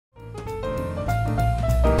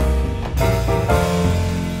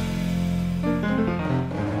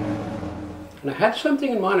And I had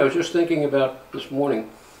something in mind I was just thinking about this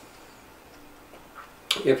morning.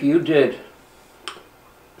 If you did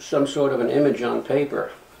some sort of an image on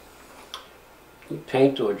paper, you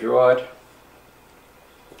paint or draw it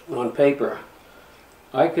on paper,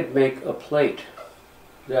 I could make a plate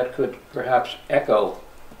that could perhaps echo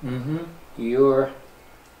your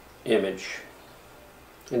image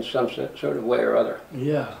in some sort of way or other.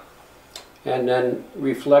 Yeah. And then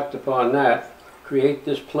reflect upon that, create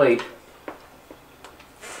this plate,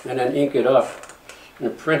 and then ink it up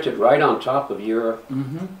and print it right on top of your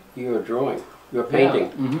drawing, your painting,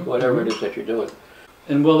 whatever it is that you're doing.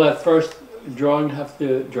 And will that first drawing have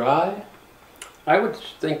to dry? I would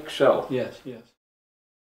think so. Yes, yes.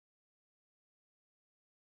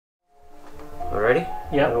 Alrighty?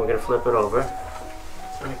 Yeah. And we're going to flip it over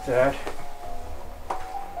like that.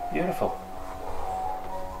 Beautiful.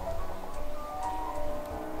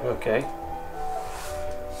 Okay.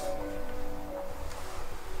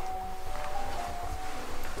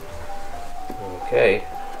 Okay.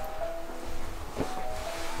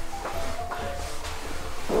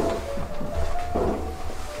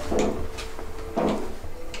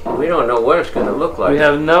 We don't know what it's going to look like. We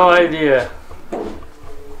have no idea.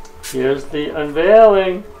 Here's the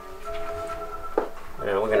unveiling.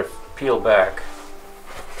 Yeah, we're going to peel back.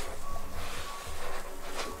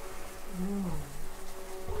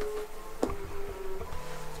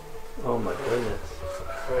 Oh my goodness.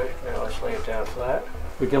 All right, now let's lay it down flat.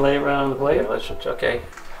 We can lay it right on the plate? Yeah, it's okay.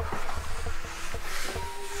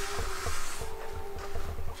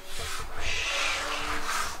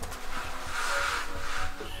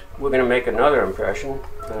 We're going to make another impression,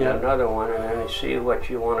 and another one, and then see what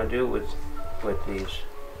you want to do with these.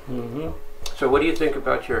 So what do you think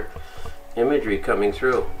about your imagery coming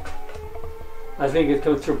through? I think it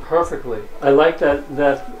comes through perfectly. I like that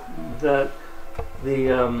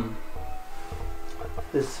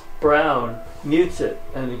this brown mutes it,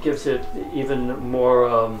 and it gives it even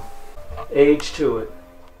more age to it.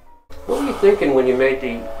 What were you thinking when you made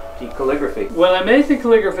the calligraphy? When I made the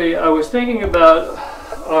calligraphy, I was thinking about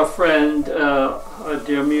our friend, our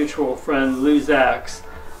dear mutual friend, Lou Zachs,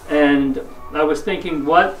 and I was thinking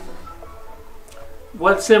what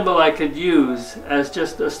symbol I could use as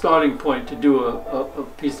just a starting point to do a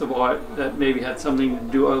piece of art that maybe had something to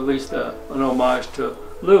do, or at least an homage to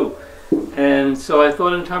Lou. And so I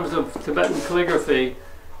thought in terms of Tibetan calligraphy,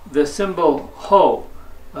 the symbol Ho,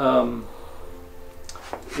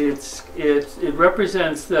 it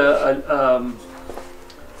represents the,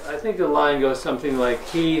 I think the line goes something like,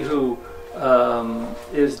 he who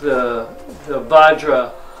is the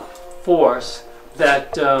Vajra force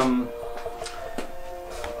that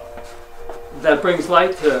that brings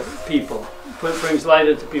light to people, brings light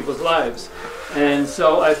into people's lives. And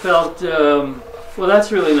so I felt, well,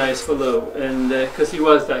 that's really nice for Lou, and because he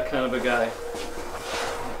was that kind of a guy.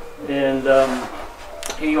 And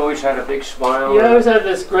he always had a big smile. He always had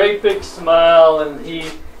this great big smile, and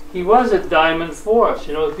he was a diamond force,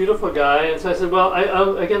 you know, a beautiful guy. And so I said, well,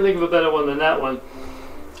 I can think of a better one than that one.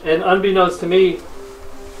 And unbeknownst to me,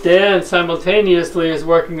 Dan simultaneously is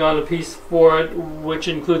working on a piece for it, which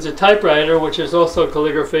includes a typewriter, which is also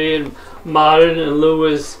calligraphy and modern, and Lou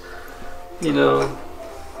is, you know,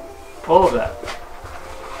 all of that.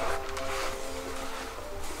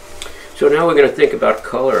 So now we're going to think about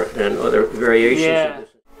color and other variations of this.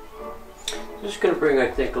 This is going to bring, I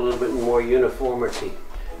think, a little bit more uniformity.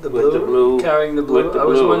 The with the blue, carrying the blue. With the I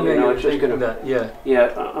was blue, wondering, you know, it's just thinking gonna, that. Yeah.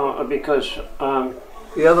 Yeah, because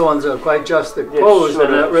the other ones are quite juxtaposed,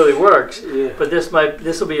 and that really works. Yeah. But this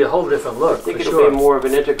will be a whole different look. I think for it'll sure. be more of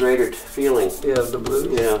an integrated feeling. Yeah, the blue.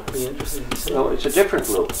 Yeah. Be interesting to see. No, it's a different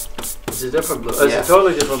blue. It's a different blue. Yeah. It's a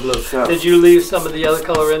totally different blue. Yeah. Did you leave some of the other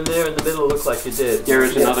color in there in the middle? Looked like you did. There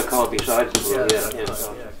is another color besides the blue. Yeah. Yeah.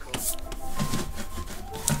 Cool.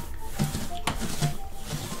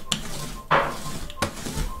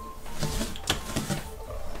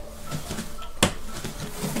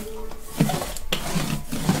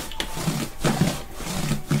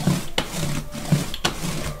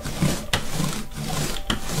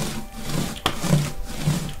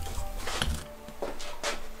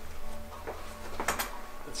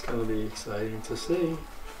 It's going to be exciting to see.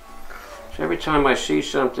 So every time I see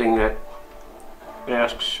something that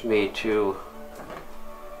asks me to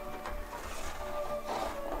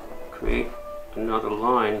create another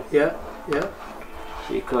line, Yeah.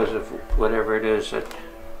 because of whatever it is that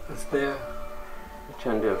That's there. I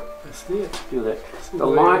tend to I see it. do that. The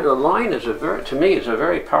line is to me, is a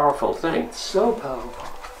very powerful thing. It's so powerful.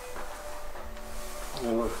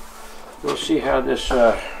 And we'll see how this,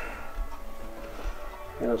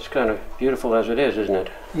 it's kind of beautiful as it is, isn't it?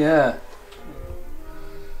 Yeah.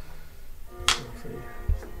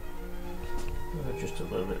 a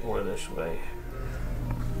little bit more this way.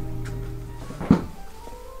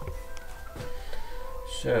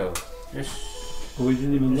 So, this... We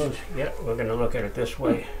didn't even look. Yeah, we're going to look at it this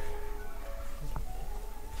way.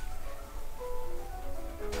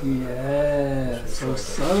 Yeah, so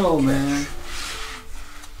subtle, man.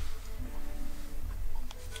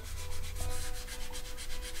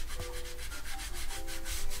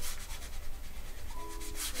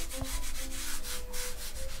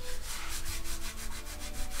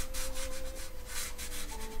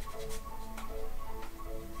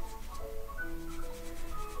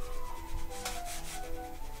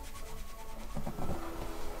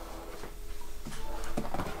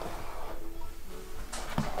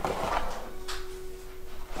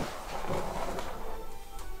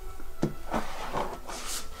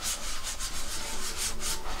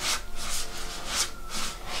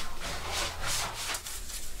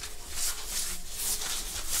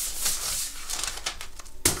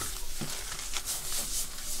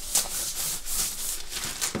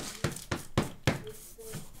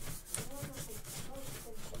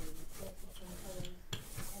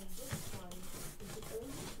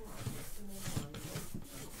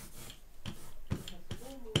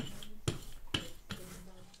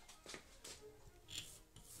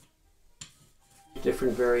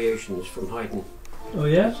 Different variations from Haydn. Oh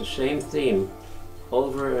yeah? It's the same theme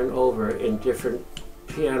over and over in different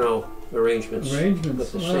piano arrangements.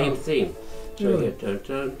 But the same theme. So you get dun,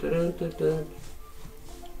 dun, dun, dun, dun, dun.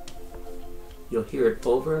 You'll hear it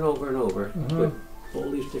over and over and over with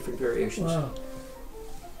all these different variations. Wow.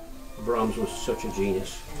 Brahms was such a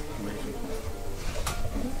genius. Amazing.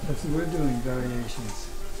 That's what we're doing, variations.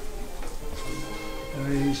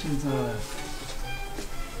 Variations on a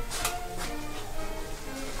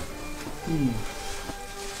theme.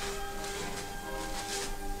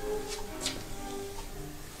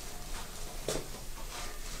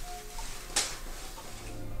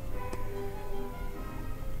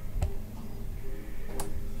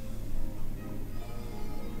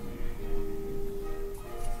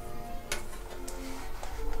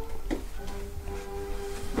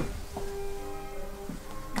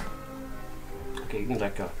 Okay, you can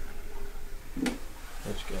let go.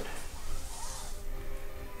 That's good.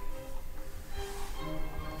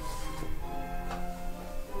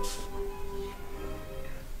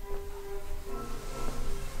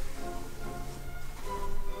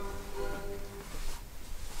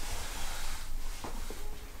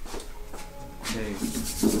 Okay.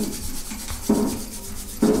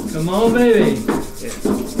 Come on, baby. Yeah.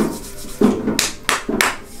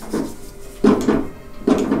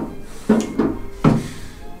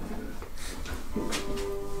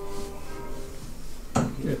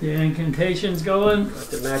 Get the incantations going. Got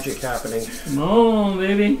the magic happening. Come on,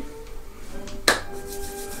 baby.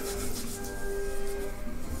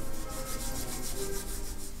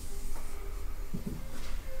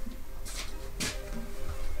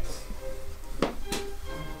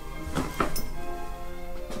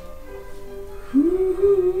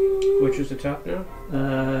 Which is the top now?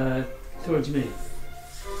 Towards me.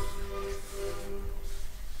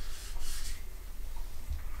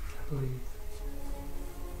 I believe.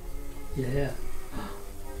 Yeah.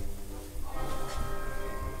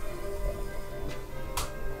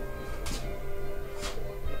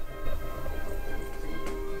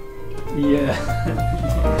 Yeah.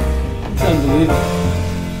 It's unbelievable.